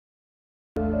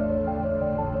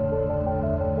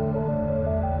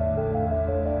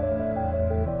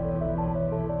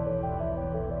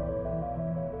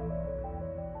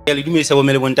ke le dumedisa bo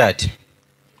mele bontate.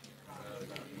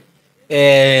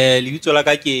 Lebitso la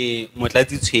ka ke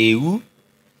Motlatsi Ts'oeu.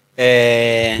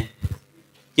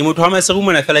 Ke motho wa maseru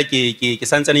mona fela ke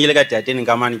santsane ile ka tatene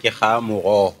ka mane ke ga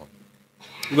moroho.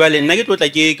 Jwale nna ke tlotla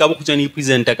ke ka bokhutswane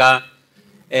presenter ka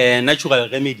natural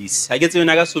remedies. Ha ke tsebe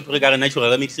na ka Sotho re ka re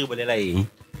natural remedies re bolela eng?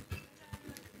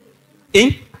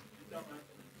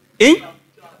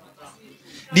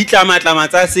 Ditlamatlama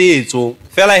tsa setso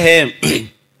fela he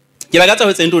ke la ka tsa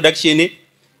ho etsa introduction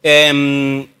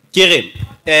ke re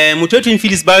motho o thweng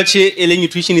Phyllis Balche e le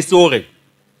nutritionist o re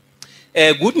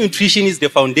good nutrition is the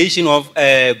foundation of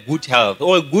good health,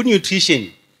 or good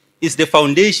nutrition is the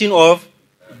foundation of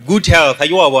good health. Ha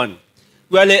ke wa bona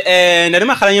jwale na le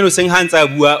magalanyelo seng ha ntsa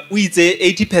bua o itse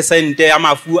 80% ya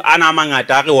mafu ana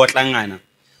mangata re otlangana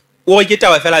o re ke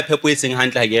taba fela phepo e seng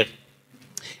hantle ha ke re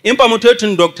empa motho o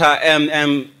thweng Dr.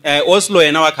 Oslo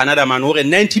ena wa Canada man o re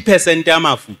 90% ya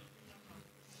mafu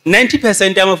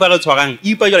 90% ya mafu a re tshwarang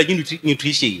ipa jwale ke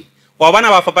nutrition wa bana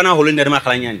ba fapana ho le nne re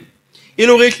magalanyane e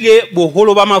le re hlile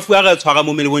boholo ba mafu a re tshwara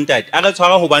mo mele bontate a re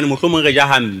tshwara hobane mohlomong re ja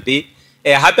hampe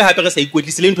hape re sa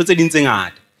ikwetlise le ntho tse ding tse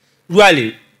ngata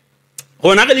jwale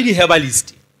rona re le di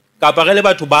herbalist kapa re le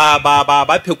batho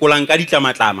ba phekolang ka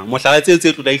ditlamatlama mohlala tse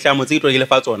tlotla ihlamo tse ke tlo ke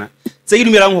lefa tsona tse ke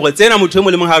dumelang hore tsena motho e mo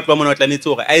le mong ha tloa mona o tlametse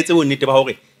hore a etse bonnete ba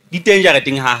hore di teng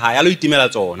jareteng ha ya lo itimela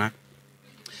tsona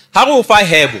ha re o fa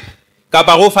hebo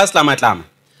kapa re o fa slamatlama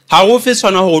ha re o fe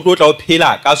sona hore o tlo tla o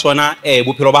phela ka sona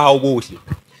bophelo ba hao bohle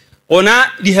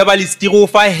rona di herbalist re o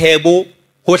fa hebo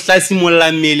ho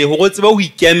hlasimolla mmele hore o tsebe ho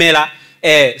ikemela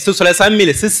sesole sa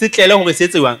mmele se setlele hore se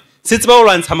tsewang se tseba ho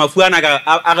lwantsha mafu ana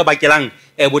a re bakelang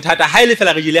bothata ha ile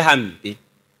fela re jile hampe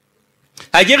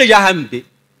ha ke re ja hampe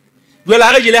jwale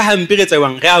ha re jile hampe re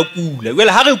tsewang re a kula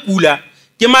jwale ha re kula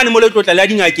ke mane mo le tlotla le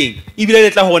dingakeng ibile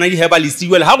le tla hona di herbalist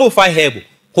jwale ha go fa hebo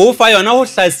ho fa yona ho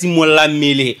hlasimolla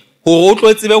mmele hore o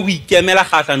tlo tsebe ho ikemela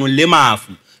kgahlano le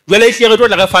mafu jwale e hle re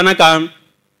tlotla re fana ka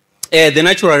the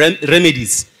natural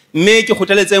remedies mme ke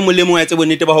kgotleletse molemo ya tse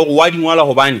bonnete ba hore wa dingwala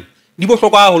hobane di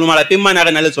bohlokwa haholo malapeng mana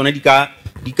re na le tsona di ka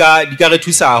re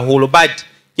thusa haholo but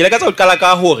ke le ka tsa ho qala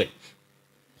ka hore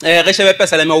re shebe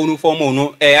pesaleme 104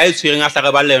 mono a e tshwereng a hla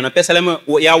re balla yona pesaleme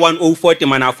ya 104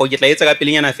 temana 4 ke tla etsa ka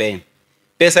pelenyana fela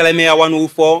pesaleme ya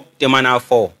 104 temana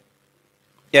 4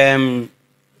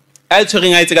 a e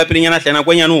tshwereng a etsa ka pelenyana hlena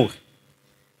kwanyane hore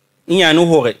inyane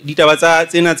hore ditaba tsa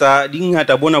tsena tsa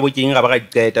dingata bona bo keng ga ba ga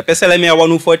diqeta pesaleme ya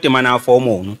 104 temana 4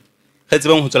 mono re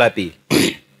tsebeng ho tswela pele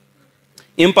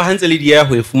empa hantse le dia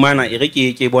ho e fumana e re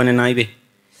ke bone na ibe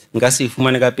nka se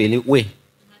fumane ka pele we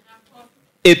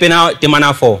e pena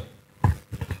temana 4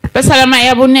 pesalema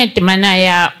ya bone temana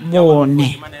ya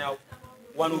bone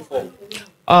 104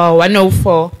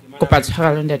 104 kopa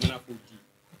tshwarelo ntate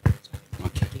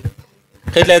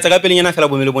re tla etsa ka pele nyana fela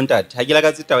bo mele bontate ha ke la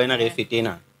ka tse tawa ena re e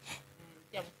fetena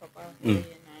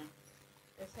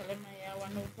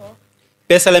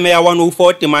pesaleme ya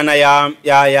 104 temana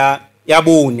ya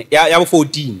bone ya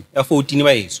 14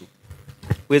 ba eso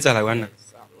o etsa la bana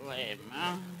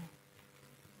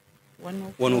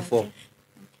 104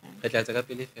 re tla etsa ka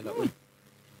pele fela o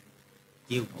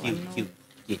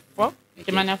ke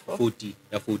temana 40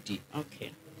 ya 40 okay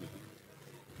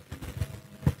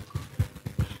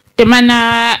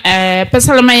temana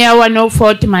pesalema ya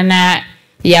 104 temana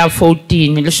ya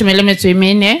 14 le shumele metso e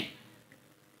mene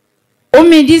o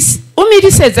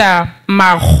medisetsa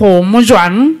makgomo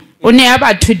jwang o ne a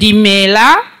batho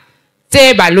dimela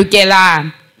tse ba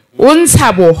lokelang o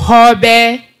ntsha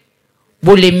bohobe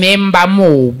bolemeng ba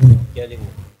mobu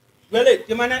jwale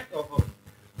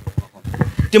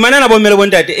temana na bomele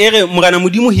bontate ere morana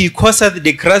modimo he causeth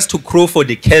the grass to grow for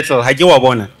the cattle ha ke wa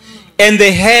bona and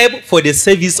the herb for the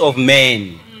service of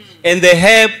man and the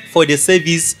herb for the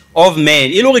service of man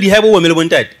ile hore di herb bomele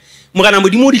bontate morana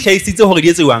modimo di hlaisitse hore di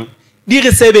etsewang di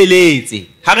re sebeletse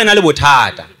ha re na le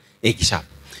bothata ke sharp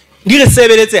di re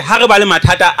sebeletse ha re ba le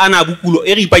mathata ana bukulo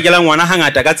e re ipakelang ngwana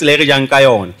hangata ka tsela e re jang ka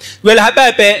yona jwale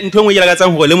hape ntho engwe ke la ka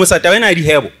tsang hore le mosata wena di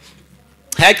hebo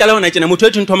ha ya qala hona tjena motho o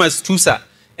thweng Thomas Tusa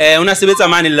una sebetsa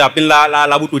mane le lapeng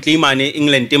la botlotle mane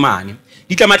England mane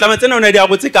ditlamatlama tsena ona di a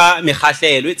botse ka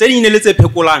megahlelo tse ding le tse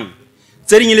phekolang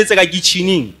tse ding le tse ka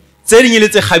kitchening tse ding le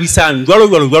tse khabisang jwalo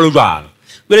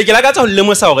jwale ke la ka tsa ho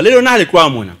lemosa hore le lona ha le tloa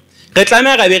mona re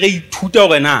tlameha ga be re ithuta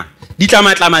hore na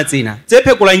ditlamatlama tsena tse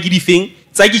phekolang ke difeng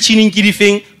tsa kitchening ke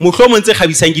difeng mohlomong tse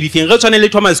khabisang ke difeng re tshwane le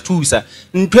Thomas Tusa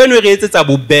ntho eno re etsetsa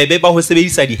bobebe ba ho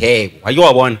sebedisa dihebo ha ke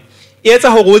wa bona e etsa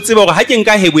hore o tsebe hore ha ke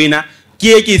nka hebo ena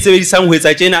ke e sebedisang ho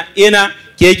etsa tjena ena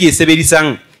ke e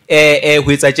sebedisang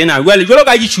ho etsa tjena jwalo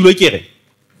ka dithulo ke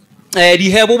re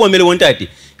dihebo bo mele bontate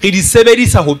re di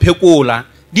sebedisa ho phekola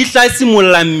di tla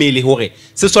simolla mmele hore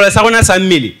sesole sa rona sa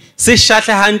mmele se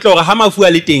shahle hantle hore ha mafu a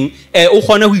le teng o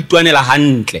kgone ho itwanela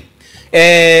hantle.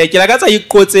 Ke la ka tsa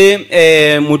iqotse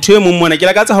motho e mong mona ke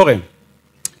la ka tsa hore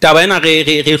taba ena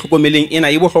re hlokomeleng ena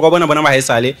e bohlokwa bona ba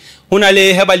haesale hona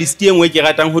le herbalist e nngwe ke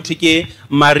ratang ho thwe ke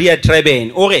Maria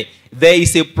Treben ore there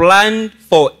is a plant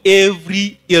for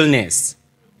every illness.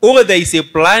 Ore there is a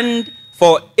plant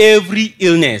for every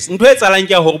illness. Ntho e tsalang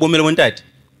ke hore bomele bontate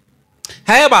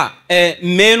haeba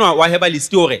menwa wa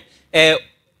herbalist ore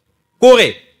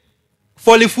kore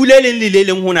for lefu le leng le le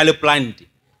leng hona le plant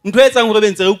ntho e tsang hore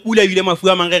bentse re kula bile mafu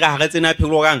a mang re ga tsena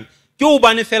phelo gang ke o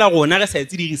bane fela rona re sa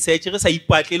etse di research re sa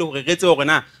ipatlele hore re tse hore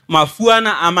na mafu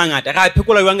ana a mangata ga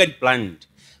phekola jwang ga di plant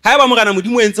haeba morana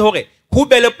modimo entse hore ho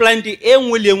bele plant e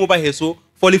nngwe le nngwe ba heso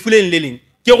for lefu le leng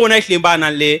ke rona e hleng ba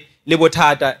nang le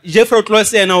bothata Jeffrey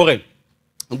Close ena hore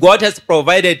God has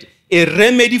provided a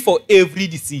remedy for every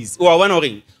disease. O bona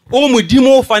hore o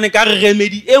modimo o fane ka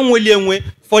remedy e nngwe le nngwe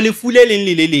for lefu le leng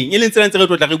le leng e leng tsena ntse re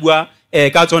tlotla re bua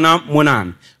ka tsona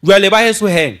monana jwale ba heso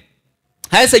he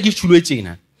ha se ke tshulwe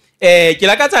tjena ke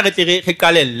la ka tsa re tle re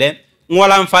qalelle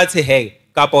ngolang fatshe he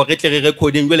kapo re tle re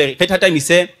recording jwale re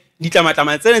thatamise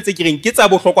ditlamatlama tsena tse ke reng ke tsa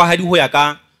bohlokwa hadi ho ya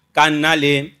ka nna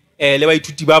le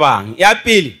baithuti ba bang ya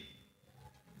pele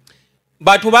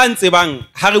batho ba ntse bang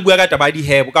ha re bua ka taba di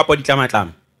hebo kapo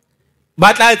ditlamatlama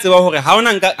ba tla tseba hore ha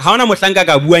ona mohlanka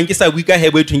ka buang ke sa bui ka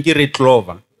hebo e thweng ke red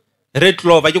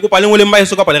clover ke kopa le ngoleng ba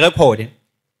heso kapa le record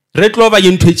red clover ke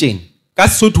ntho tjena ka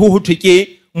Sesotho ho thwe ke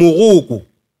moroko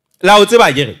la o tseba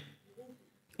ke re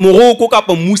moroko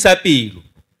kapa musa pelo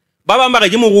ba bang ba re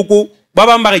ke moroko ba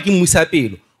bang ba re ke musa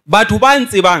pelo batho ba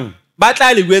ntse bang ba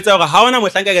tla le buetsa hore ha ona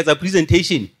mohlanka ka etsa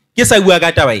presentation ke sa bua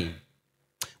ka taba ena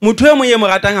motho e mong ye mo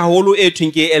ratang haholo e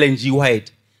thweng ke Ellen G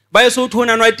White ba eso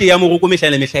thona nwa te ya moroko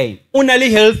mehlane mehlaene o na le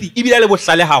healthy e bila le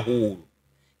bohlale haholo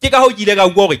ke ka ho ke ile ka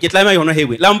bua hore ke tlama yona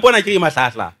hewe la mpona ke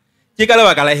mahlahla ke ka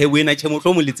lebaka la hewe ena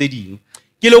tshemotlo mo le tseding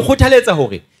ke le kgothaletsa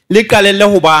hore le qalelle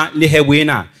ho ba le hewe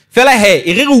ena fela he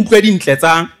e re utlwa dintle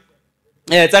tsa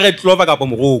red clover kapa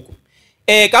moroko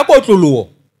ka kotloloho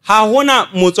ha hona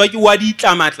motswaki wa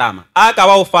ditlamatlama a ka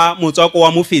ba o fa motswako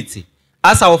wa mofetse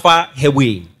a sa o fa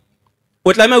hewe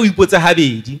o tlama o ipotsa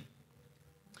habedi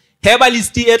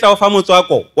herbalist e tla o fa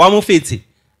motswako wa mofetse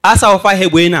a sa o fa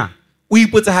hebwena o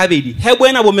ipotsa habedi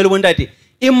hebwena bo mele bontate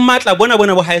e mmatla bona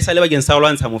bo haesa le bakeng sa ho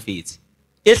lwantsha mofetse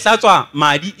e hlatswa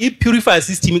madi e purify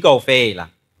system kaofela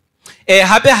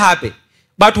hape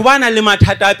batho ba nang le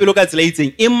mathata a pelo ka tsela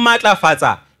itseng e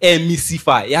mmatlafatsa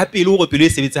misifa ya pelo hore pelo e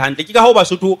sebetse hantle ke ka ho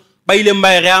Basotho ba ileng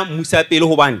ba re musa pelo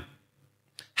hobane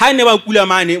ha ne ba kula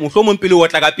mane mohlomong pelo o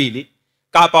tla ka pele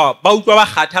kapa ba utlwa ba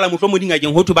kgathala mohlomong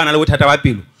dingakeng ho thwe bana le bothata ba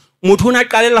pelo motho o na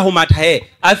qalella ho matha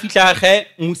a fihla ge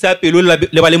musa pelo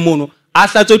le ba le mono a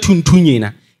hlatswe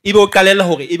thunthunyena ebe o qalella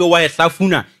hore ebe wa e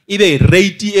hlafuna ebe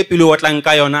rate e pelo o tlang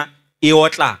ka yona e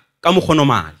otla ka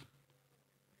mokgonomale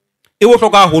e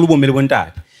bohlokwa haholo bo mele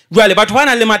bontate jwale batho ba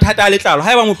nang le mathata a letlalo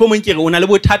haeba mohlomong ke re o na le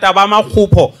bothata ba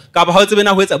makhopho kapa ha o tsebe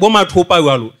na ho etsa bo mathopa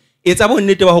jwalo etsa bo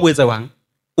nnete ba ho etsa bang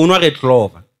o nwa red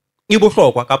clover e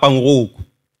bohlokwa kapa moroko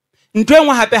ntwe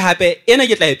engwe hape ena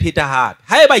ke tla e pheta hape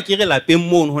haeba ke re lapeng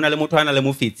mono hona le motho ana le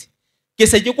mofetse ke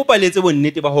se ke kopa letse bo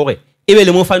nnete ba hore ebe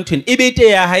le mo fanthweni ebe te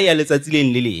ya hae ya letsatsi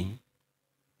leng le leng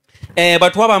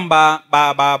batho ba bang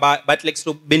ba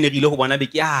tlexo benerile ho bona be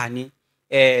ke yane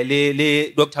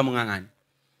le Dr Mongangane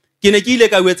ke ne ke ile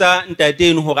ka wetsa ntate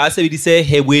eno hore a sebedise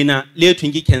hebwena le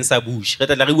thweng ke cancer bush re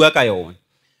tla re bua ka yona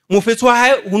mofetse wa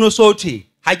hae ho no so thwe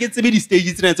ha ke tsebe di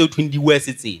stage tsena tse thweng di bua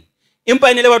setseng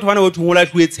empa ene le batho bana ba thungola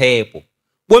hlwe tshepo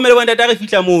bo mele ba ntate re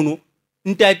fihla mono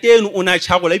ntate eno o na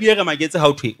tshwagola bile re maketse ha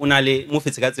o thwe o na le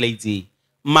mofetse ka tsela itseng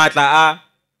matla a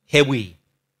hebwe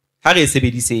ha re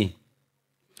sebediseng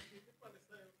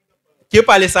ke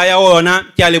palesa ya yona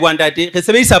ke a le bua ntate re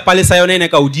sebedisa palesa ya yona ene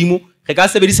ka hodimo re ka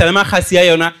sebedisa le makgasi ya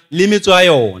yona le metso ya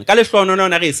yona ka lehlono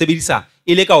yona re sebedisa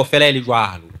ile ka ofela ile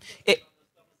jwalo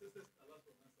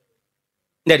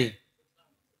ndadi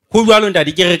ho jwalo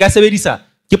ndadi ke re ka sebedisa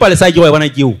ke palesa ke wa bona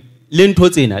ke o le ntho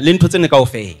tsena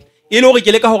kaofela ile hore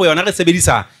ke le ka hore yona re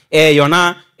sebedisa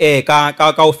yona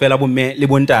ka ofela bomme le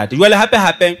bontate jwale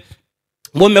hape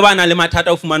bomme bana le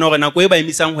mathata o fumana hore nako e ba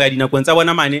emisang ho ya dinakong tsa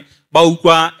bona mane ba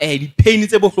utlwa di-pain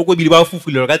tse bohloko bile ba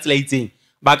fufulelwa ka tsela itseng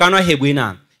ba kanwa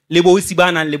hebwena le bo si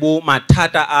bana le bo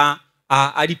mathata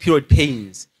a di-period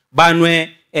pains banwe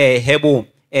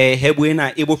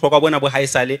hebwena e bohlokwa bona bo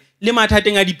haesale le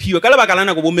mathateng a diphiwe ka lebaka la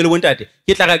nako bomme le bontate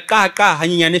ke tla ka qaqa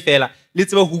hanyenyane fela le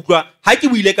tsebe ho utlwa ha ke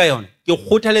buile ka yona ke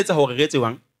kgothaletsa hore re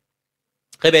tsewang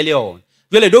re be le yona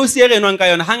jwale dose e re enwang ka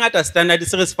yona hangata standard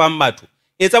se re se fang batho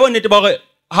etsa bo nnete ba hore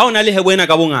ha ona le hebwena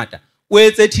ka bongata o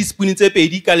etse teaspoon tse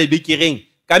 2 ka lebekereng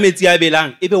ka metsi a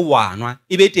belang ebe wa nwa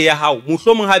ebe te ya hao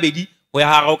mohlomong ha bedi ho ya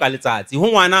hararo ka letsatsi ho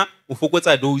ngwana o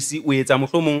fokotsa dose o etsa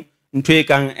mohlomong ntho e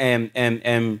kang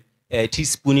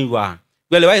teaspoon jwang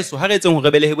jwale ba eso ha re etseng ho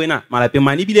rebele bona malapeng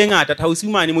mane bile ngata thausi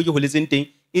mane mo ke holetseng teng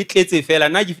e tletse fela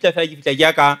nna ke fitla ke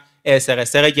ya ka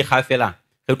sere ke kga fela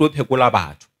re tlo phekola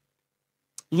batho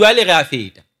jwale re a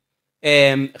feta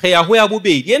re ya ho ya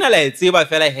bobedi ena la e tseba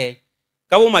fela he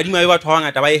ka bo madima ba batho ba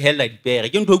ngata ba e hella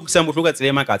dipere ke ntho e kutsang bohloko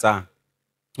tsele makatsang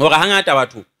hore hangata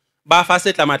batho ba fa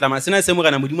setlamatlama sena se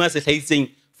morena modimo a se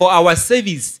hlahiseng for our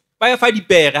service ba fa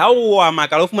dipere ha o a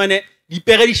makala o fumane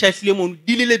dipere di shahlile mono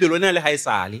di le lebelo nna le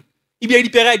haesale ebile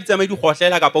dipere di tsamaye di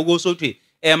khohlela kapa go sothwe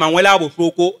mangwele a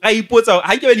bohloko ra ipotsa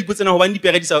ha ke be le ipotsena hobane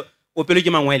dipere di sa opelwe ke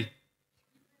mangwele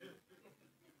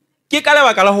ke ka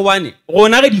lebaka la hobane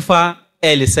rona re di fa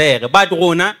lesere but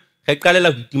rona re qalela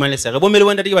ho itima lesere bo mele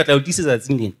bontate ke batla ho tisetsa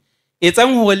tsingeng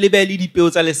etsang hore le be le dipeo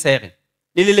tsa lesere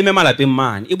le leme malapeng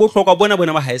mane e bohlokwa bona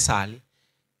ba haesale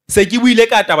se ke buile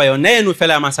ka taba yona eno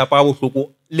fela ya masapo a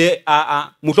bohloko le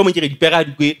mohlomong ke re dipere a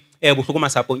dikwe bohloko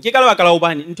masapong ke ka lebaka la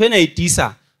hobane ntho ena e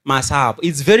tisa masapo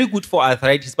it's very good for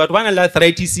arthritis but bana le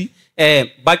arthritis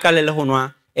ba qalelle ho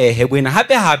nwa hebwena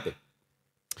hape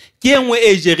ke engwe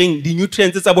e jereng di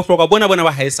nutrients tsa bohlokwa bona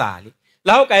ba haesale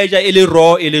la ho ka eja ele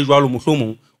raw ele jwalo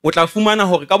mohlomong o tla fumana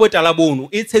hore ka botala bono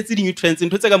e tshetse di nutrients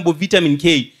ntho tse kang bo vitamin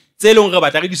K tse leng re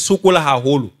batla re di sokola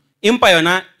haholo empa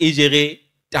yona e jere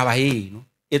taba eno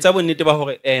etsa bonnete ba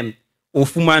hore o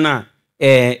fumana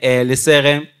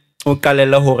lesere o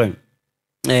qalella hore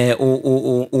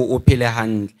o phele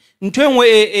hantle ntho engwe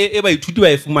e ba ithuti ba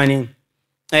e fumaneng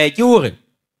ke hore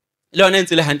le yona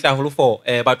ntse le hantle haholo for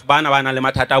batho bana le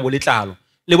mathata a bo letlalo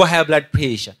le bo high blood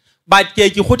pressure but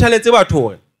ke kgothaletse batho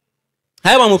hore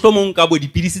ha eba mohlomong ka bo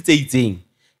dipidisi tse itseng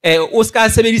o ska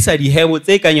sebedisa dihebo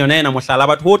tse kang yona ena mohlala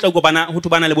batho ho tla kopana ho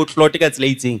thubana le botlhlote ka tsela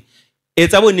itseng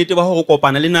etsa bonnete ba hore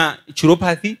kopana le na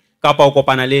chiropathy kapa o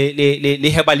kopana le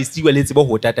herbalist wa le tsebo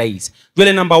ho tataisa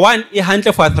jwale number 1 e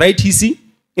hantle for arthritis e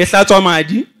hlatswa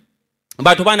madi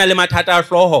batho bana le mathata a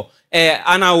hloho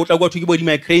ana o tla go thuki bo di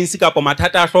migraines kapa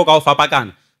mathata a hloho ka ho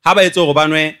fapakana ha ba etse hore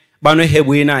banwe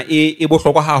hebo ena e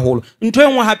bohlokwa haholo ntho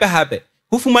engwe hape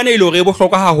ho fumana ile hore e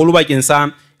bohlokwa haholo bakeng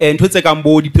sa ntho tse kang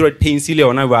bo di period pains le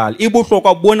yona jwale e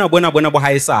bohlokwa bona bo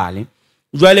haesale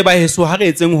jwale ba heso ha re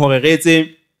etseng hore re etse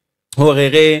hore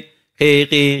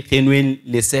re nweng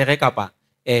lesere kapa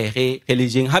re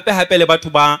lejeng hape le batho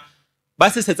ba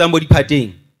se setsang bo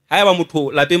diphateng ha eba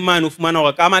motho lapeng mane o fumana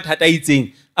hore ka mathata a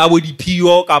itseng a bo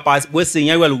diphio kapa bo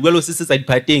senya jwalo se setsa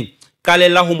diphateng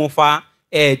qalella ho mofa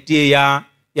tee ya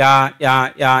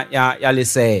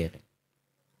lesere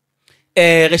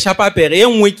re shapa pere e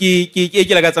nngwe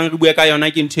ke lakatsang re bua ka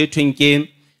yona ke ntho e thweng ke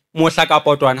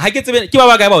mohlakapotwana ha ke tsebe ke ba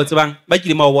bakae ba o tsebang ba ke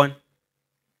lema o bona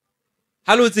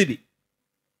ha lo tsebe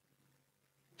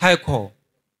haikho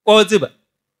o tseba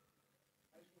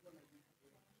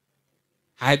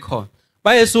haikho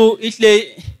ba eso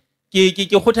ihle ke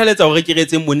kgothaletsa hore ke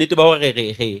retseng bonnete ba hore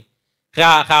re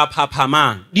ga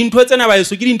phaphama dintho tsena ba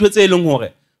eso ke dintho tse leng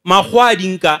hore makgwa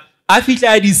dinka a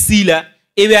fitla a di sila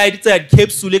ebe a ditsa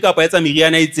capsule kapa etsa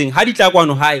meriana itseng ha di tla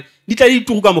kwano hae di tla di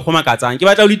turuka mogoma katsang ke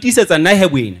batla ho letisetsa nna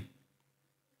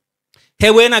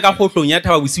hebwena ka khohlong ya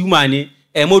thaba bosiumane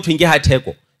mo thweng ke ha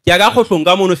theko ke ga khohlong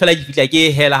ka mono fela ke fitla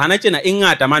ke hela hana tjena e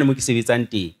ngata mane mo ke sebetsang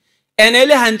teng ene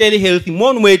le hantle le healthy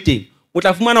mono mo eteng o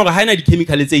tla fumana hore ha ena di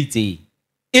chemical tse itseng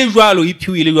e jwalo e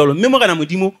phiwile jwalo mme morena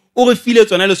modimo o re file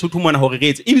tsona le sotho mona hore re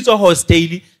etse e bitswa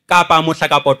hostile kapa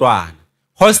mohlakapotwana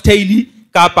hostile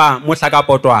kapa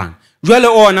mohlakapotwana jwale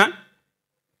ona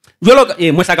jwalo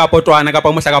mohlakapotwana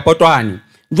kapa mohlakapotwane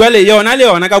jwale yona le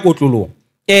yona ka kotlolo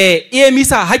e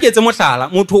emisa ha ke etse mohlala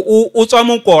motho o tswa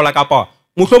mokola kapa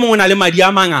mohlomong o na le madi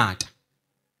a mangata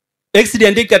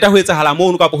accident e qeta ho etsahala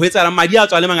mono kapa ho etsahala madi a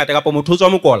tswa le mangata kapa motho o tswa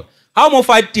mokola ha o mo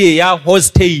fa tee ya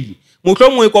hostile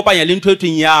mohlomong e kopanya le ntho e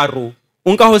thweng yaro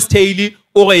o nka hostile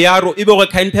o re yaro ebe re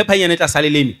kind pepper nyane tla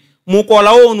saleleme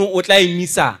mokola ono o tla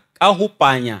emisa ka ho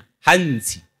panya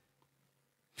hantsi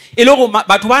e le go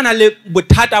batho bana le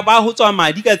bothata ba ho tswa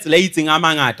madi ka tsela itseng a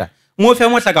mangata mo fe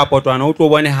mohlakapotwana o tlo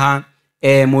bone ha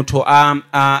motho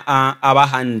a ba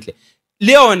hantle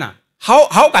le yona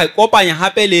ha o ka kopanya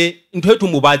hape le ntho e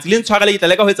thweng bobatsi le ntshwarele ke tla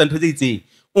leka ho etsa ntho tse itseng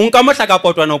o nka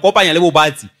mohlakapotwana o kopanya le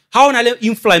bobatsi ha ona le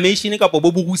inflammation kapa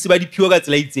bo borusi ba diphio ka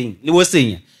tsela itseng le bo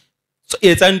senya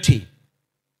etsa ntho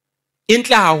e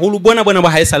ntle haholo bona ba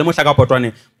haesale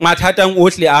mohlakapotwane mathatang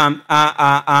ohle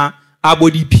a bo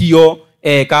diphio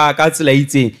ka tsela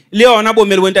itseng le yona bo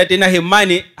mele bontate na he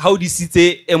mane ha o di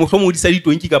sitse mohlomong o di sa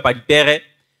ditonki kapa dipere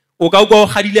o ka utlwa o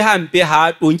gadile hampe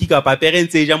ha tonki kapa pere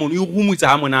ntse ja mono e rumutsa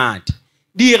ha monate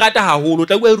di rata haholo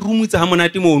tla bua rumutsa ha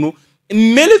monate mono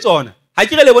mme le tsona ha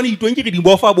ke re le bone ditweng ke re di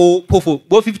bofa bo phofo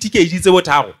bo 50 kg tse bo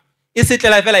tharo e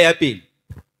setlela fela ya pele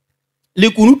le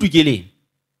kunutu ke leng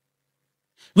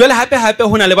jwale hape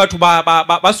hona le batho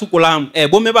ba sokolang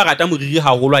bomme ba rata moriri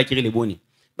haholo ha ke re le bone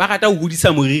ba rata ho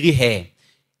hodisa moriri he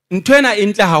ntwena e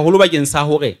ntle haholo bakeng sa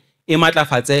hore e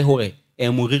matlafatse hore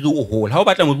moriri o hola ha o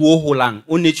batla moriri o holang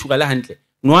o natural hantle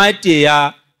nwa tee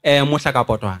ya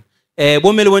mohlakapotwana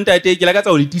bomme le bontate ke lakatsa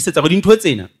ho le tisetsa go dintho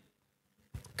tsena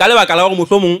ka lebaka la hore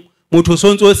mohlomong motho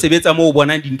sontso o sebetsa mo o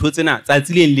bonang dintho tsena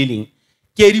tsatsi le leng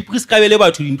ke di prescribe le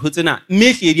batho dintho tsena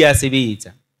mme hle di a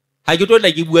sebetsa ha ke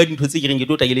totla ke bua dintho tse ke reng ke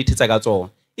totla ke le thetsa ka tsona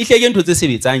e hle ke ntho tse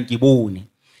sebetsang ke bone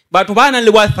batho ba nang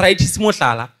le arthritis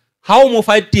mohlala ha o mo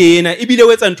fa tena e bile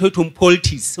o etsa ntho e thong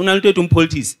poultice o na le ntho e thong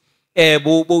poultice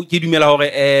bo ke dumela hore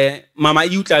mama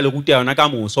e utla le ruta yona ka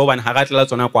moso hobane ha ratlela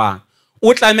tsona kwa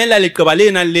o tlamela leqeba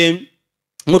le nang le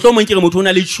mohlomong ke re motho o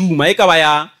na le tshuma e ka ba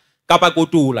ya kapa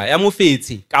kotola ya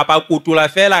mofetse kapa kotola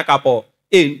fela kapa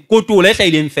kotola e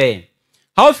hlaileng fela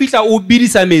ha o fihla o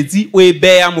bidisa metsi o e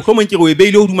beya mohlomong ke re o e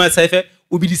beile hodima sefe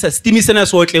o bidisa steam sena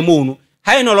so tle mono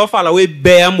ha e nolofala o e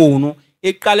beya mono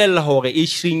e qalella hore e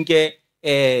shrinke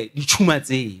ditshuma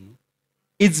tseno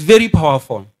it's very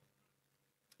powerful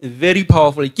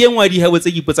ke engwa di habo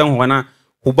tse ke ipotsang hona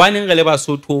hobaneng re le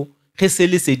Basotho re se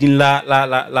le seding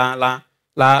la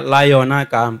yona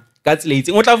ka tsela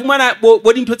itseng o tla fumana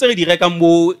bo dintho tse re di rekang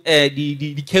bo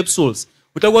di capsules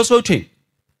o tla go so thwe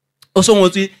o so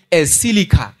ngotswe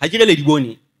silica ha ke re le di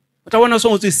bone o tla bona o so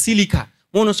ngotswe silica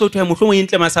mo no so thwe mohlomong e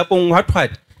ntle masapong wa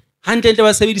thwat hantle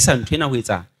ba sebedisa ntho ena ho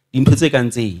etsa dintho tse kang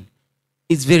tseng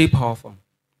it's very powerful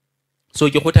so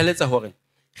ke kgothaletsa hore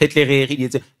re di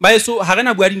etse ba eso ha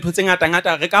rena bua dintho tse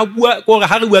ngata re ka bua gore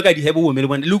ha re bua ka di hebo bomme le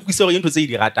bona le utlwise gore dintho tse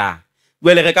di ratang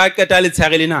jwale re ka qeta le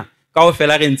tshare lena ka o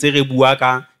fela re ntse re bua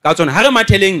ka tsona ha re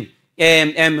matheleng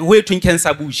ho ethweng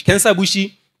cancer bush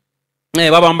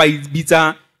ba bang ba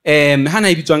ibitsa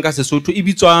hana e bitswang ka Sesotho e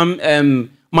bitswa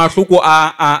mahloko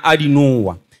a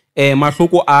dinowa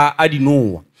mahloko a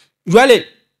dinowa jwale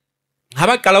ha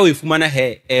ba qala o e fumana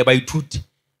ba ithuti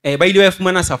ba ile ba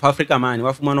fumana South Africa mane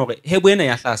ba fumana hore hebo ena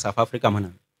ya hlaha South Africa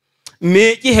mona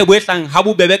mme ke hebo e hlang ha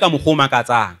bobebe ka mogoma ka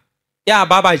tsang ya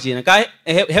baba jena ka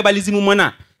herbalism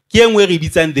mona ke engwe re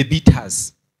bitsang the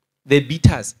bitters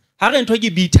ha re ntho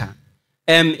ke bitter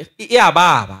e a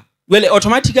baba well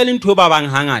automatically ntho ba bang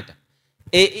hangata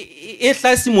e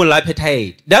hlasimolola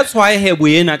appetite that's why hebo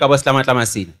ena ka ba slamatlama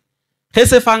sena ge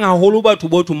se fanga holo batho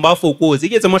botho ba fokotse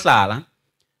ke etse mohlala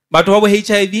batho ba bo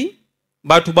HIV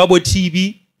batho ba bo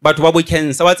TB batho ba bo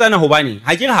cancer wa tsana hobane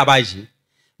ha ke re ha ba je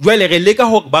jwale re leka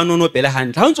hore ba nono pele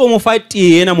hantle ha ntse o mo fa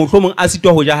tena mohlomong a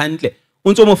sitwa ho ja hantle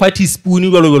o ntse o mo fa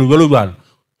teaspoon jwalo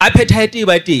appetite e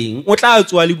ba teng o tla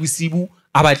tswa le bosibu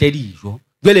a batle dijo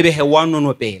jwale be he wa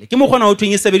nono pele ke mo khona ho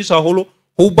thweng e sebediswa haholo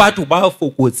ho batho ba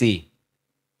fokotseng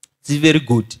it's very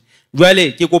good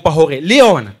jwale ke kopa hore le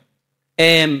yona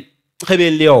re be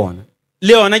le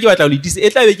yona ke batla ho letisa e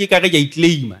tla be ke ka re ke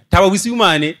iclaima thaba bosibu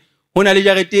mane hona le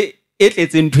jarete e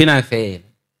tletse ntwena fela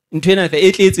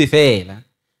e tletse fela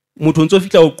motho ntso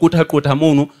fitla o qotha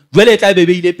mono jwale tla be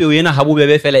beile peo ena ha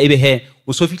bobebe fela ebe he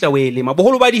o so fitla o elema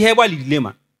boholo ba di hebo le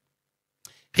dilema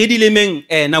re di lemeng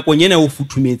nakong ena o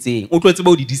futhumetseng o tlotse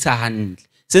ba o di disa hantle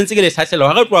sentse ke le hlahlela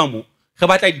ha re tloa mo re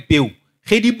batla dipeo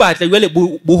re di batla jwale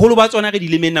boholo ba tsona re di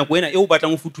lemeng nakong ena e o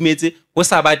batlang o futhumetse ho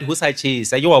sa bate ho sa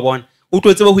tjhesa ke wa bona o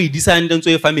tlotse ba ho idisa hantle ntso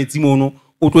e fa metsi mono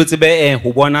o tlotse be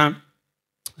ho bona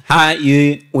ha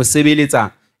e o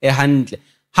sebeletsa hantle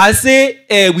ha se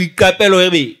boiqapelo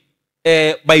ebe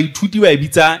ba ithuti ba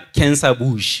bitsa cancer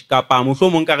bush kapa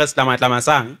mohlomong ka re slamatlama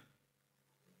sang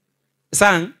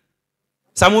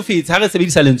sa mofetsi ha re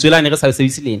sebedisa lentswelane re sa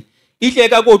sebedise lena ihle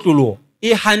ka kotlolo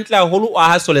e hantle haholo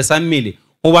a ha sole sa mmele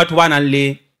ho batho ba nang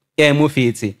le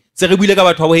mofetsi se re buile ka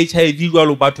batho ba bo HIV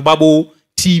jwalo batho ba bo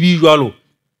TB jwalo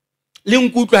le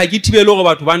nkutlo ha ke thibele hore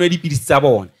batho ba nwe dipidisi tsa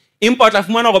bona empa o tla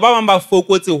fumana hore ba bang ba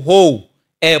fokotse ho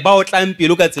ba o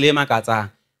tlampelo ka tsela e makatsang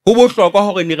ho bohlokwa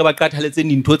hore ne re ba qathaletse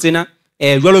dintho tsena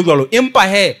jwalo empa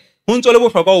ho ntso le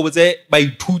bohlokwa ho botse ba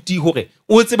ithuti hore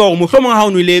o tseba hore mohlomong ha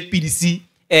o nwele pidisi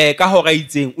ka hora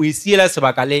itseng o isiela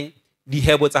sebaka le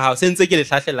dihebo tsa hao sentse ke le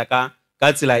hlahlela ka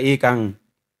tsela e kang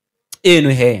eno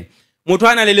motho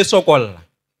ana le lesokolla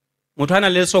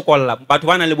batho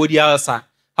bana le body ulcer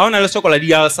ha ona le sokola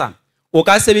di ulcer o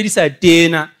ka sebedisa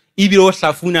tena ibile o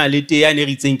hlafuna le te ya ne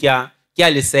re itseng ke a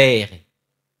lesere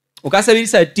o ka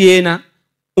sebedisa tena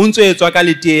o ntso etswa ka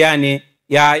le te yane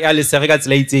ya lesere ka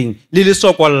tsela itseng le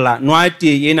lesokolla nwa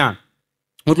te ena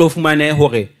o tlo fumane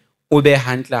hore o be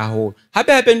hantle haholo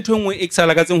hape ntho engwe e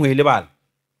tsala ka tseng ho e lebala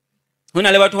ho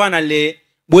na le batho ba nang le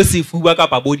bo sefuba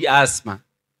kapa bo di-asthma.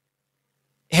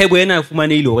 Hebo ena e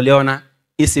fumanehile hore le yona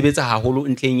e sebetsa haholo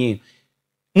ntleng eno.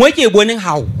 Mo ke e boneng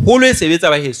haholo e sebetsa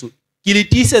ba heso, ke le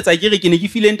tiisetsa ke re ke ne ke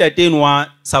file ntate eno wa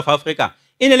South Africa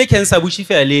e ne le cancer bushi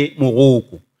fela le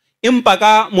moroko, empa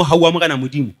ka mohau wa Morena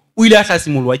Modimo o ile a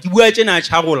hlasimolwa. Ke bua tjena a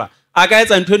tjharola a ka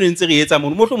etsa ntho eno ntse re etsa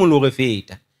mono mohlomong le re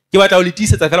feta. Ke batla ho le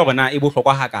tiisetsa fela hore na e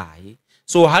bohlokwa ha kae.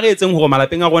 So ha re etseng hore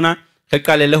malapeng a rona re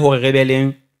qalelle hore re be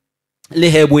le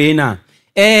hebo ena.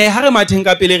 Ha re matheng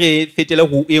ka pele re fetele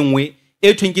ho e nngwe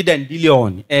e thweng ke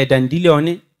dandelion.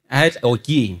 Dandelion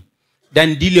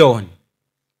dandelion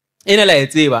ena la e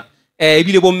tseba.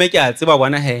 Ebile bo mme ke a tseba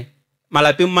bona he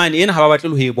malapeng mane ena ha ba batle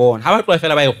ho e bona, ha ba tloa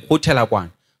fela ba e kgothela kwana.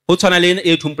 Ho tshwana le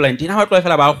e thweng plantain, ha ba tloa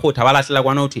fela ba khotha ba lahlela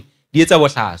kwana ho thwe di etsa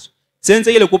bohlaso.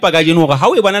 Sentse ke le kopa ka jeno hore ha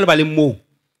o e bona le ba le moo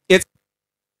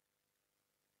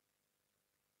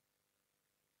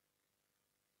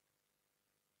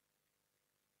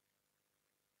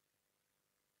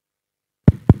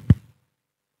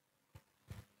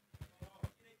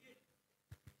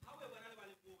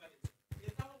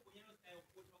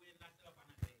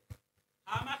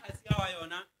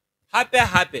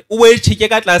hape o e tjheke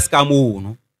ka tlase ka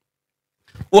mono,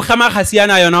 o kgama kgasi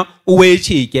yana yona o e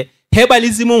tjheke.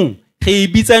 Herbalismong re e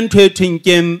bitsa ntho e thweng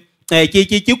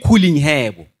ke cooling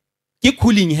herb. Ke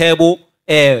cooling herb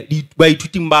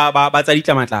baithuting ba tsa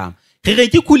ditlamatlama. Re re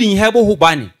ke cooling herb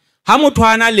hobane ha motho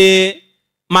ana le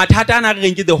mathata ana re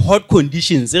reng ke the hot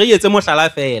conditions, re etse mohlala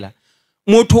fela.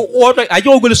 Motho o tlo a ke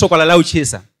go le sokola la o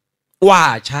tjhesa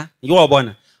wa tjha, ke go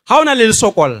bona ha ona le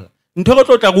sokola ntho re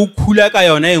tlo tla go khula ka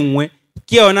yona engwe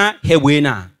ke yona hebo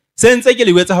ena. Sentse ke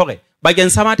le wetsa hore bakeng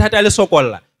sa mathata le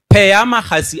sokolla pheya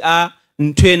magasi a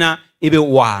nthwena ebe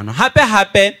oano.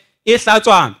 Hape e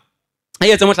hlatswa e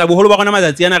etse mohlala boholo ba rona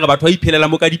matsatsi ana re batho ba iphelela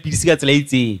mo ka dipidisi ka tsela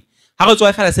itseng. Ha re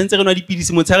tswa fela sentse re nwa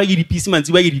dipidisi motshare ke dipidisi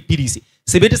mantsi ba ke dipidisi.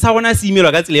 Sebete sa rona se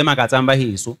imelwa ka tsela e makatsang ba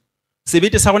heso.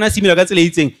 Sebete sa rona se imelwa ka tsela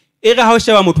itseng. E re ha o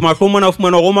sheba motho mahlo mona o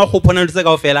fumana go ma khophona ntse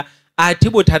kaofela a the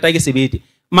bothata ke sebete.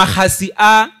 Magasi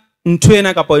a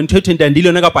nthwena kapa ntho e thweng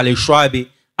dandelion kapa leshwabe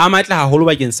a matla haholo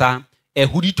bakeng sa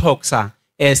ho detoxa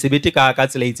sebete ka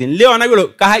tsela itseng. Le yona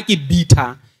jalo ka ha ke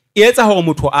bitter e etsa hore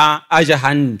motho a ja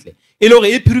hantle, e le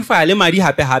hore e purify le madi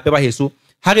hape ba heso.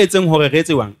 Ha re etseng hore re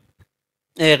etsewang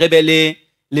re be le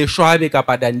leshwabe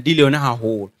kapa dandelion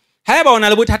haholo. Ha eba ona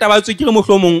le bothata ba tswekere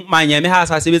mohlomong manyame ha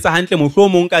sa sebetsa hantle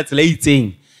mohlomong ka tsela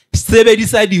itseng,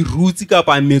 sebedisa di roots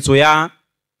kapa metso ya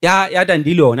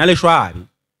dandelion ya leshwabe.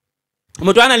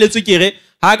 Motho ana le tswekere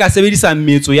ha ka sebedisa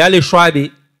metso ya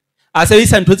leshwabe a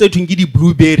sebedisa ntho tse thweng ke di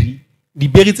blueberry,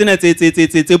 di-berry tsena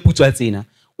tse putswa tsena,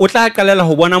 o tla qalela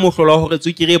ho bona mohlolo hore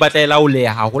tswekere e batla e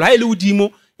laoleha haholo. Ha e le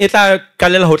hodimo e tla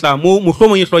qalela ho tla mo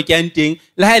mohlomong e hlokehang teng,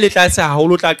 le ha e le tlase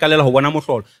haholo o tla qalela ho bona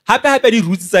mohlolo. Hape di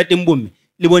roots tsa teng bomme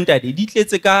le bontate di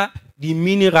tletse ka di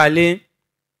mineral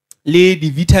le di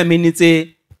vitamin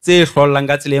tse hlollang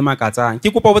ka tsela e makatsang. Ke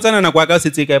kopa botsana nako ya ka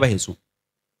setse kae ba heso,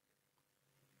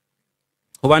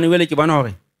 hobane wele ke bona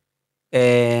hore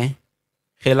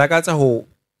re lakatsa ho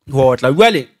otla.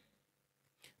 Jwale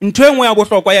ntho engwe ya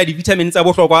bohlokwa ya di vitamin tsa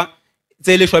bohlokwa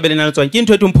tse le shwabele na le tswang ke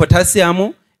ntho e thweng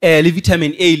potassium le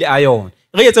vitamin A le iron.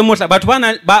 Re etse mohla batho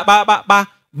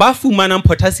ba fumanang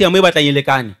potassium e batlang e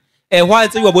lekane ho a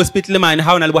tseba bo hospital mane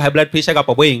ha ona le bo high blood pressure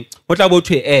kapa boeng ho tla bo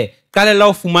thwe qalela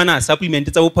ho fumana supplement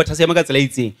tsa bo potassium ka tsela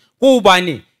itseng. Ho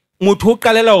bane motho o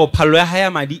qalela ho phallo ya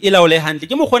haya madi e laole hantle.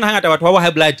 Ke mo kgona hangata batho ba bo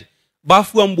high blood ba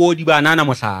fuwang bo di banana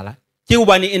mohlala ke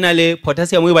hobane ena le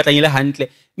potassium e batlang ile hantle,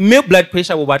 mme blood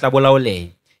pressure bo batla bo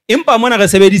laolehe. Empa mona re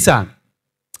sebedisa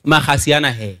magasi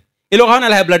ana he e le ha ona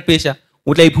le high blood pressure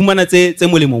o tla iphumana tse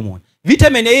molemo mona.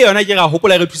 Vitamin A yona ke ra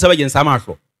hopola re thusa bakeng sa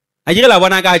mahlo, ha ke re la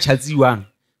bona ka tjhatsiwang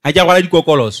ha ke rwala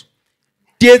dikokoloso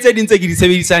tietse dintse ke di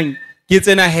sebedisang ke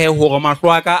tsena he hore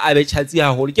mahlo aka a be tjhatsi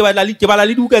haholo. Ke bala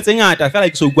le dibuka tse ngata fela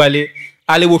ke so bua le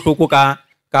a le bohloko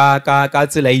ka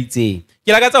tsela itseng. Ke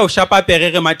lakatsa ho shapa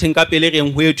perere matheng ka pele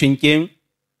reng ho ethweng keng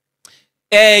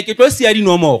ke tlo siya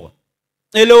dinomoro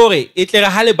e le hore e tle re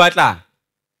ha le batla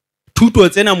thuto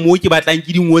tsena mo ke batlang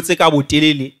ke di ngotse ka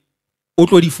botelele o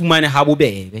tlo di fumane ha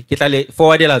bobebe, ke tla le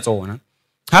forwardela tsona.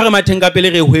 Ha re matheng ka pele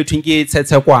re ho ethweng ke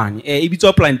tsetsekwane e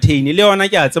bitswa plantain, le yona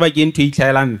ke a tseba ke ntho e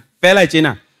itlhaelang fela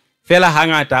tjena fela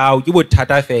hangata ao ke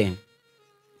bothata fela.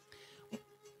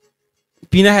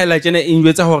 Pina hela tjena e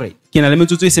njwetsa hore ke na le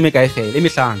metsotso e seme kae fela e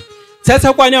mehlano.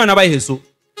 Tsetsekwane yona ba heso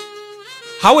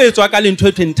ha o etswa ka le ntho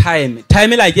e thweng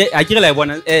time la ke a ke re la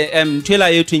bona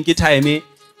ntwela e thweng ke time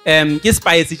ke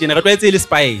spice tjena re tlwaetse le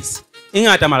spice e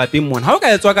ngata malapeng mona. Ha o ka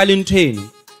etswa ka le ntho eno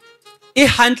e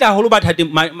hantle haholo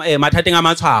mathateng a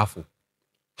matshwafo.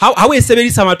 Ha o e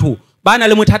sebedisa batho ba na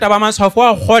le mothata ba matshwafo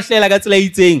a kgohlela ka tsela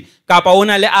itseng kapa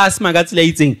ona le asthma ka tsela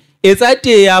itseng etsa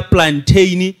tee ya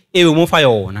plantain e be mo fa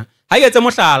yona ha ke etse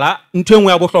mohlala ntho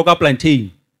engwe ya bohlokwa plantain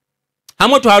ha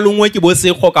motho a longwe ke bo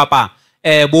sekgo kapa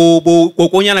bo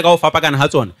kokonyana ka ho fapakana ha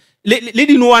tsona le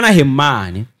dinowana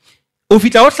hemmane o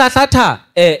fitla o hlathatha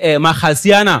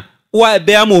magasiana o a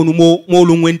beya mono mo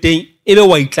longweng teng ebe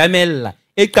wa itlamella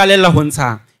e qalella ho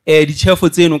ntsha ditjhefo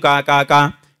tseno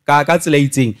ka tsela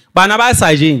itseng bana ba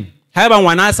sa jeng ha eba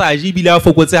ngwana a sa je bile a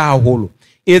fokotse haholo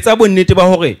etsa bonnete ba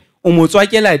hore o mo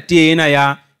tswakela tena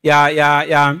ya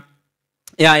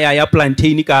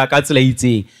plantain ka tsela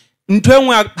itseng ntho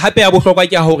engwe hape ya bohlokwa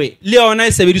ke hore le yona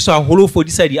e sebediswa haholo ho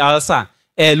fodisa di-ulcer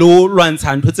le ho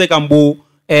lwantsha ntho tse kang bo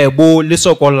le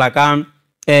sokolla ka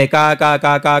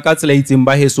tsela itseng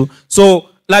ba heso so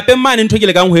lapeng mane ntho ke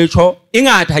le kang ho etjho e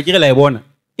ngata ha ke re la e bona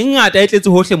e ngata e tletse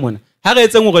hohle mona ha re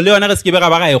etseng hore le yona re se ke be ra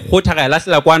ba ra e khotha ra e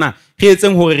lahlela kwana re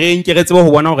etseng hore re nke re tsebe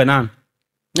ho bona hore na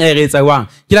re etsa jwang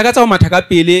ke la ka tsa ho matha ka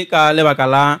pele ka lebaka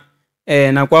la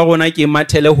nako ya rona ke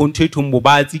mathele ho ntho e thong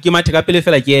bobatsi ke mathe ka pele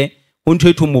fela ke ho ntho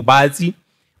e thong bobatsi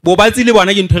le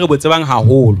bona ke ntho re bo tsebang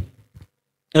haholo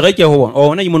re ke ho bona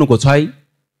ona ke monoko tshwai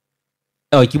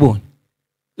ke bona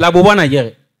la bo bona ke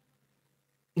re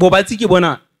bobatsi ke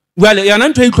bona jwale yona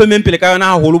ntho e itlhomeng pele ka yona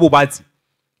haholo bobatsi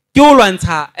ke ho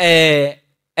lwantsha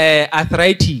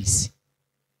arthritis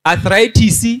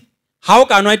ha o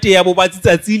ka nwa tee ya bobatsi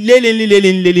tsatsi le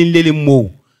leng moo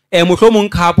mohlomong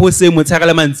khapho se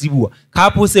motshegele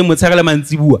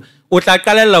mantsibua o tla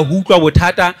qalella ho utlwa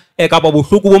bothata kapa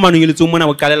bohloko bo manonyeletsong mona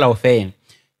bo qalella ho fela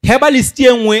herbalist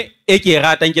engwe e ke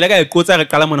ratang ke la ka e qotsa re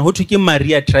qala mona ho thwe ke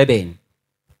Maria Treben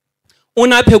o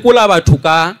na phekola batho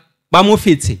ka ba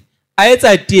mofetse a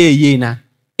etsa tee yena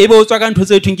ebe o tswa ka ntho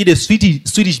tse thweng ke the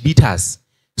Swedish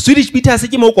bitters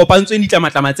ke mo kopantsweng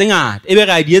ditlamatlama tse ngata ebe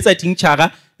re a di etsa tincture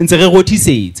ntse re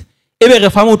rothisetse ebe re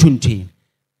fa motho nthweng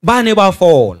ba ne ba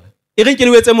fola e re nke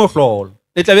le wetse mohlolo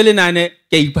le tlabe le nane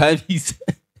ke iphabisa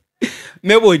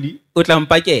me bodi o tla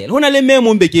mpakela hona le me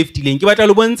mo mbeke eftileng ke batla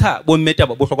le bontsha bo mmeta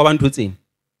bohlokwa ba ntho tsena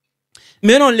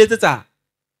me no letsetsa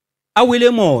a wele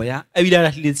moya a bile a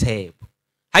lahlile tshepo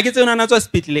ha ke tsena na tswa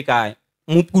sepetlele kae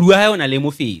mopudi wa hae ona le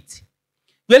mofetsi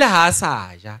jwale ha a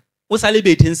sa ja o sa le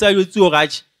betheng sa yo tsi o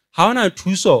ratshi ha ona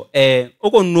thuso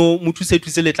o ko nno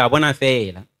mothuse le tla bona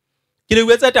fela ke le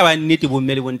wetsa taba nnete bo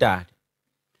mme le bontate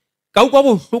ka ukwa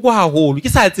bohloko haholo ke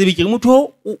sa tsebe ke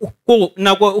motho ko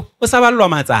nako o sa ballwa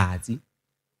matsatsi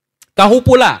ka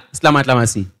hopola slamatlama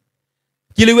se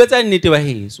ke le wetsa nnete ba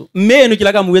heso mme eno ke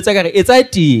la ka mo wetsa ka re etsa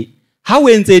tee ha o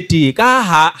entse tee ka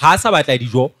ha sa batla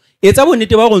dijo etsa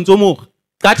bonnete ba go ntso mo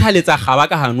ka thaletsa khaba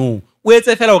ka hanong o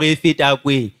etse fela hore e feta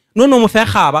kwe no mo fe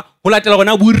khaba ho latela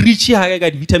gona bo richi ha ka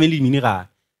di vitamin le mineral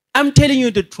I'm telling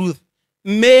you the truth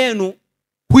meno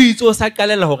ho itso sa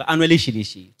qalela hore anwe le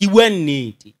shileshile ke bua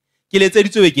nnete ke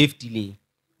letseditswe ke eftileng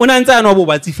o na ntse anwa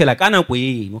bobatsi fela ka nako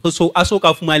eno go so a so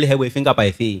ka fuma le hebo efeng kapa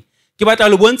efeng ke batla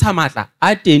le bontsha matla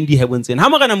a teng di hebong tsena ha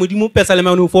mo kana modimo pesa le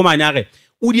mane o fo mane a re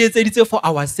o di etseditse for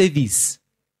our service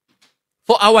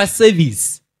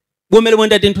bo mele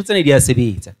bontate ntho tsena di a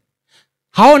sebetsa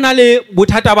ha ona le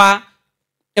bothata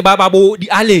ba bo di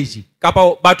allergy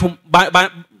kapa batho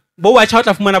bo wa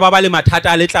tshotla fumana ba le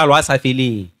mathata a letlalo a sa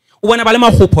feleng o bona ba le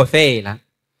magopho fela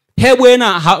hebo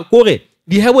ena ha kore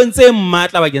di hebo ntse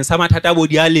mmatla bakeng sa mathata bo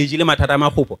di allergy le mathata a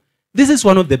magopho this is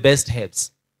one of the best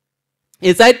herbs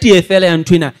etsa tie fela ya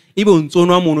ntwena ebe o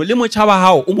ntsonwa mono le motjhaba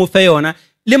hao o mo fe yona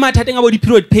le mathateng a bo di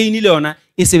period pain le yona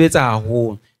e sebetsa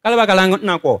haholo ka lebaka la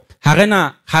nako ha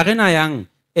rena yang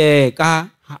ka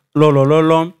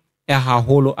lolololo ya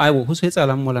haholo a ho se etsa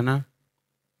la mola na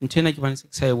ntwena ke bana se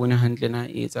sa e bone hantle na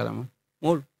e etsa la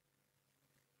molo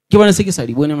ke bana se ke sa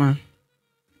di bone ma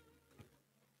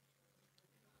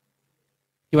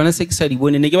ke bana se ke sa di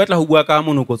bone ne ke batla ho bua ka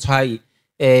monoko tshwai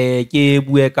ke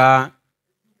bue ka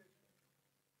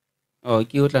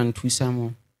ke o tla nthusa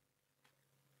mo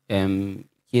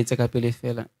ke etsa ka pele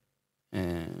fela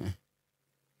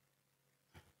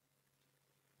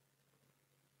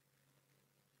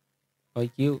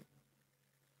ke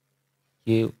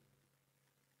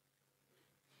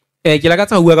la ka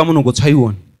tsa bua ka monoko tshwai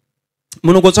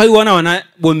ona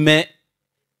bomme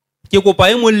ke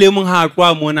kopa e mong le mong ha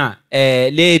tloa mona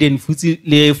le Eden Futsi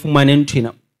le fumane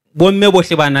nthwena bomme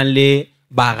bohle ba nang le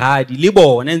baradi le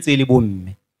bona ntse le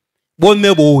bomme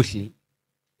bohle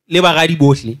le baradi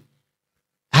bohle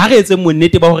ha re etse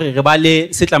monnete ba hore re ba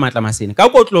le setlamatlama sena ka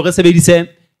kotlo re sebedise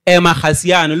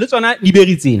magasiano le tsona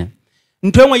diberi tsena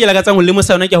ntho engwe ke la ka tsa le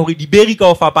mosana ke hore diberi ka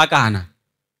o fapakana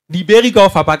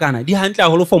di hantle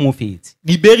haholo for mofetsi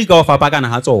diberi ka o fapakana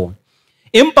ha tsona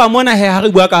empa mona he ha re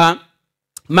bua ka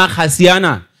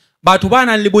magasiana batho ba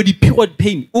nang le bo di-period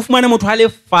pain o fumana motho a le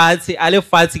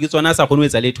fatshe ke tsona a sa kgone ho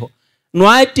etsa letho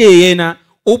nwa tee ena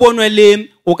o bonwe le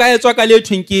o ka etswa ka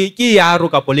lethweng ke yaro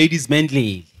kapo ladies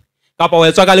mandley kapa o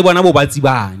etswa ka le bona bobatsi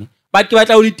bane but ke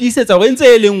batla ho le tiisetsa hore ntse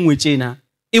e le nngwe tjena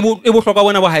e bohlokwa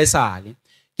bona bo haesale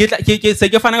ke se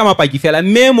ke fana ka mapaki fela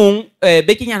mme mong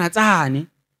bekenyana tsane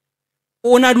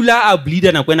o na dula a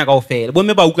bleeder nako ena kaofela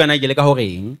bomme ba utlwana ke le ka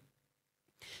horeng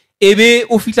ebe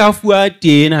o fitla fuwa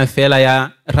tena fela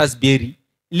ya raspberry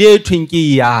le ethweng ke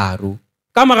yaro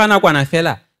ka mora nakwana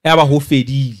fela ya ba ho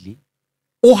fedile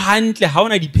o hantle ha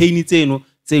ona di-pain tseno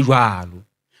tse jwalo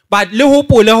but le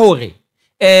hopole hore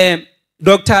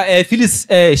Dr. Phyllis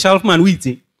Shelfman o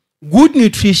itse good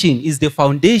nutrition is the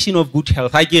foundation of good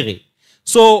health ha ke re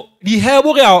so di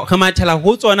hebo re mathela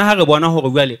ho tsona ha re bona hore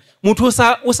jwale motho o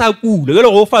sa kula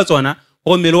jwale go fa tsona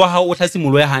go mmele wa hao o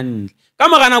tlhasimolo ya hantle ka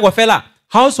mora nako fela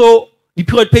ha o so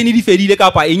di-period pain di fedile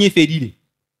kapa eng e fedile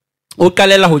o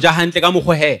qalela ho ja hantle ka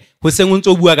mokgo he ho seng o ntse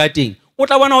o bua ka teng o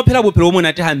tla bona o phela bophelo bo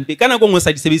monate hampe ka nako ngwe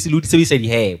sa di sebedise le di sebedisa di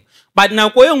hebo but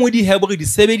nako e nngwe di hebo re di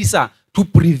sebedisa to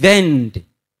prevent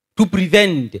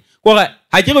gore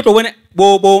ha ke re tlo bona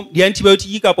bo di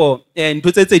antibiotic kapo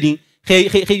ntho tse ding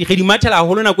ge di mathela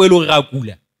haholo nako e le hore ra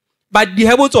kula but di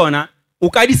hebo tsona o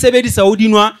ka di sebedisa o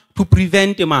dinwa to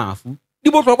prevent mafu di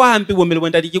bohlokwa hampe bo mmele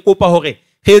bontate ke kopa hore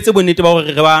ge etse bonnete ba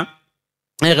hore re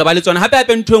ba le tsona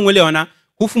hape ntho engwe le yona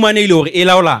ho fumanehile hore e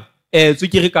laola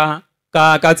tswekere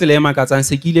ka tsela e makatsang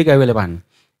se ke ile ka le bana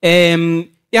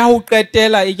ya ho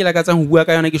qetela e ke lakatsang ho bua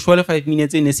ka yona ke shole 5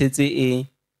 minutes e ne setse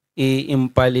e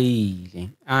mpaleile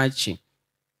atjhe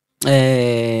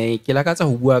ke lakatsa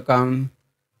ho bua ka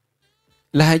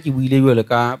la ha ke buile jwale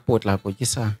ka potlako ke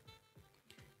sa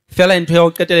fela ntho ya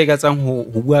ho qetela ka tsang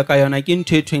ho bua ka yona ke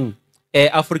ntho ethweng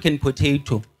African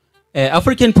potato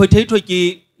African potato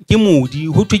ke modi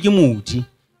ho thwe ke modi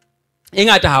e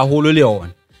ngata haholo le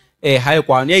yona ha e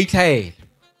kwana ya itlhaela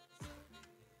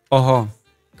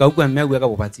ka utlwa mme a bua ka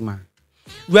bobatsi mang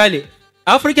jwale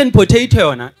African potato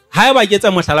yona ha e ba ke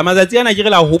etsa mohlala matsatsi ana ke re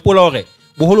la hopola hore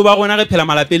boholo ba rona re phela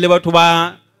malapeng le batho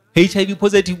ba HIV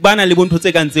positive bana le bontho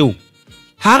tse kang tseo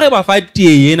ha re ba fa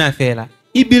tee ena fela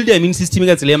e build immune system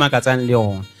ka tsela e makatsang le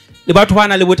yona le batho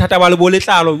bana le bothata ba le bo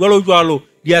letlalo jwalo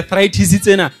di arthritis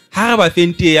tsena ha re ba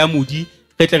fente ya modi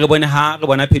re tle re bone ha re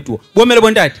bona phetho bo me le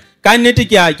bontate ka nnete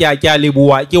ke a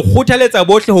leboa ke kgothaletsa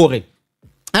bohle hore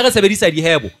ha re sebedisa di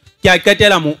hebo ke a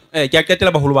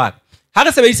qetela baholo ba ha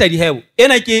re sebedisa di hebo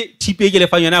ena ke thipe ke le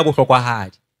fang yona ya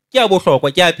bohlokwahadi ke ya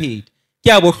bohlokwa ke a pheta ke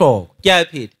ya bohlokwa ke a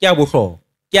pheta ke ya bohlokwa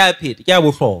ke a pheta ke ya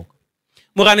bohlokwa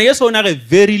morana yeso ona re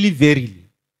verily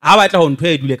ha batla ho ntho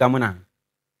e dule ka mona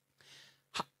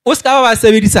o ska ba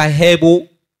sebedisa hebo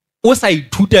o sa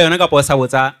ithuta yona kapa o sa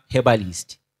botsa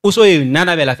herbalist o so e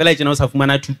nanabela fela tsena o sa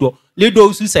fumana thuto le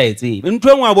dose sa etse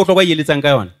ntho engwe ya bohlokwa e letsang ka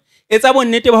yona etsa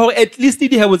bonnete ba hore at least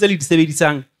di hebo tse le di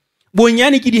sebedisang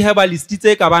bonyane ke di herbalist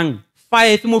tse ka bang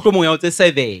 5 mohlomong ya o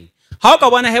tse 7 ha o ka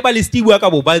bona herbalist bua ka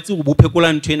bobatsi go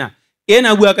bophekola nthwena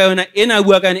ena bua ka yona ena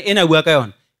bua ka yona ena bua ka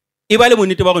yona e ba le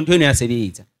bonnete ba go ntho eno ya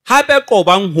sebetsa hape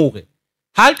qobang hore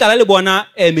ha le kala le bona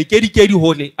mekedikedi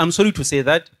hohle I'm sorry to say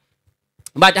that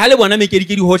but ha le bona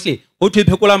mekedikedi hohle ho thwe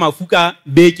phekola mafuka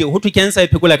beke ho thwe cancer e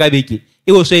phekola ka beke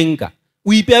e o swenka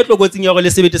o ipeya tlokotsing ya gore le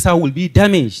sebete sa will be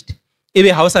damaged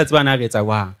ebe ha o sa tsebana re etsa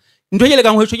wa ntho ke le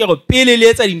kang ho tsho ke go pele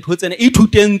le etsa dintho tsena e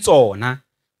thuteng tsona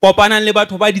kopanang le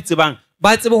batho ba di tsebang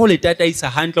ba tsebe ho le tataisa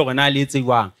hantle gore na le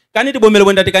etsewang ka nnete bo mele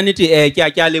bo ntate ka nnete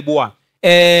ke a leboa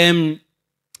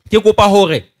ke kopa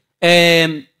hore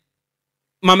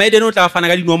mama Eden o tla fana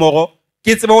ka dinomoro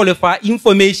ke tsebe ho lefa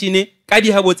information ka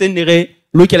di habo tse ne re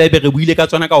lokela be re buile ka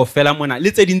tsona ka ofela mona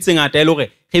le tse dintse ngata e le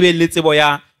hore re be le tsebo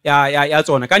ya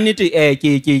tsona ka nnete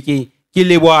ke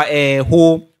leboa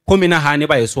ho menahane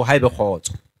ba eso ha e be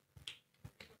khotso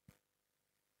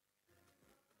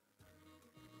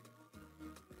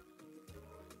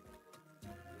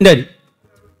ndadi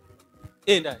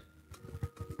ndadi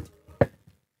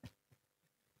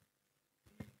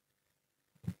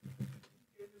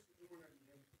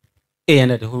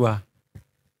ndadi ho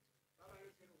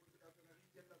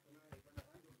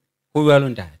bua lo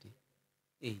ndadi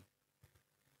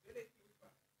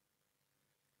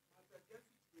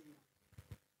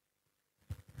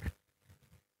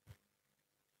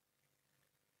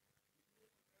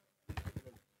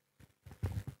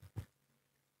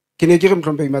ke ne ke re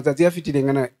mtlhomphehi matsatsi a fetileng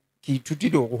ana ke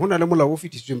ithutile hore ho na le molao o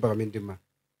fetisitsweng parlamenteng mane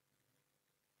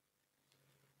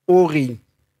o reng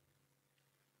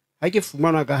ha ke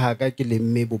fumanwa ka haka ke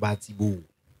lemme bobatsi boo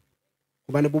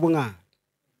hobane bo bongata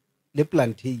le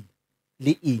plantain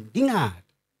le eng di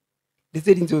ngata le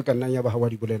tse ding tseo ka nnang ya ba ha wa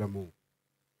di bolela moo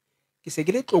ke se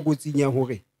ke le tlokotsing ya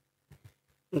hore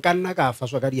nka nna ka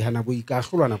faswa ka dihana boi ka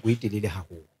hlolwa nako e telele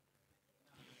haholo.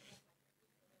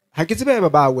 Ha ke tsebe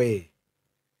ba we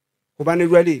hobane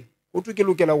jwale o tlo ke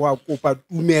lokela ho kopa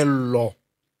tumello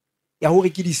ya hore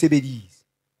ke di sebedise.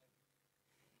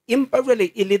 Empa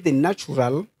jwale e le the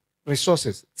natural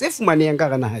resources tse fumanehang ka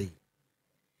rana hae.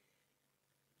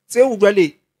 Tseo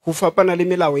jwale ho fapana le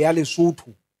melao ya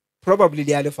Lesotho probably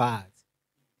le ya lefatshe.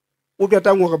 O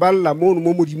tlatang hore ba lla mono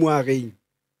mo modimo a reng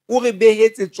o re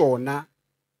behetse tsona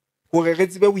hore re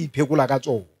tsebe ho iphekola ka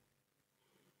tsona.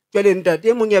 Jwale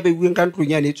ntate mong ya beuweng ka ntlong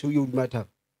ya Ts'oeu yo dimatha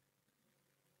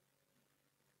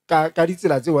ka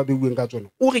ditsela tseo a beuweng ka tsona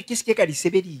o re ke se ke ka di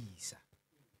sebedisa.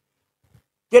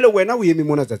 Jwale wena o eme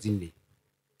mona tsatsing le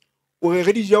o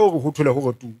re di ja hore ho thola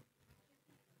hore tu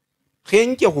re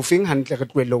nke ho feng hantle re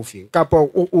tlohelle ho feng kapa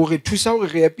o re thusa hore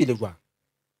re ye pele jwang.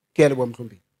 Ke a le bua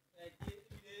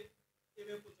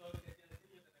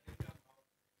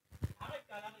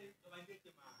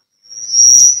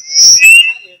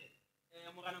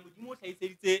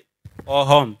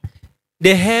Mohlompheng.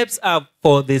 The herbs are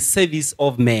for the service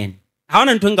of men. Ha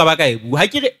ona ntho nka ba ka e bua ha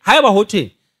ke re ha eba ho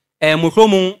thwe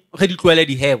mohlomong re di tlohele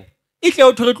di hebo e tle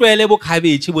o thwe re tlohele bo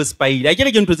cabbage bo spice ha ke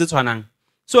re ke ntho tse tshwanang.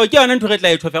 So ke yona ntho re tla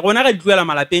e tshwa rona re di tlohela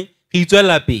malapeng re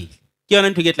itswella pele ke yona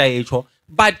ntho ke tla e tshwa.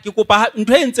 But ke kopa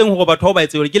ntho e ntseng hore batho ba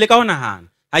etse hore ke le ka hona hana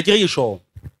ha ke re ke sure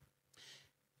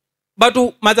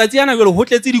batho matsatsi ana jwale ho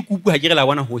tletse dikupu ha ke re la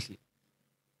bona hohle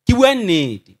ke bua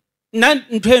nnete nna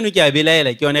ntho eno ke a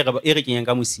belaela ke yona e re kenyang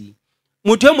ka mosing.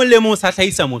 Motho e mong le mong sa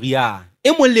hlahisa moriana e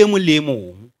mong le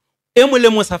mong le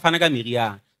mong sa fana ka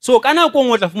meriana. So kana go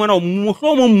ngotla fumana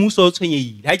mohlomong mmuso o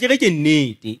tshwenyehile ha ke re ke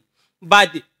nnete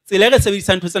but tsela re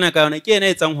sebedisa ntho tsena ka yona ke ena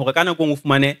etsang hore kana go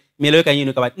fumane melao ka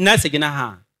yeno ka batho nna se ke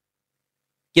nahana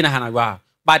jwang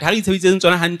but ha re itshebediseng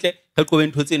tsona hantle re qobe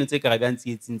ntho tseno tse ka ra bjang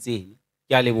tsietsing tsena.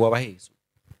 Ke a leboha ba heso.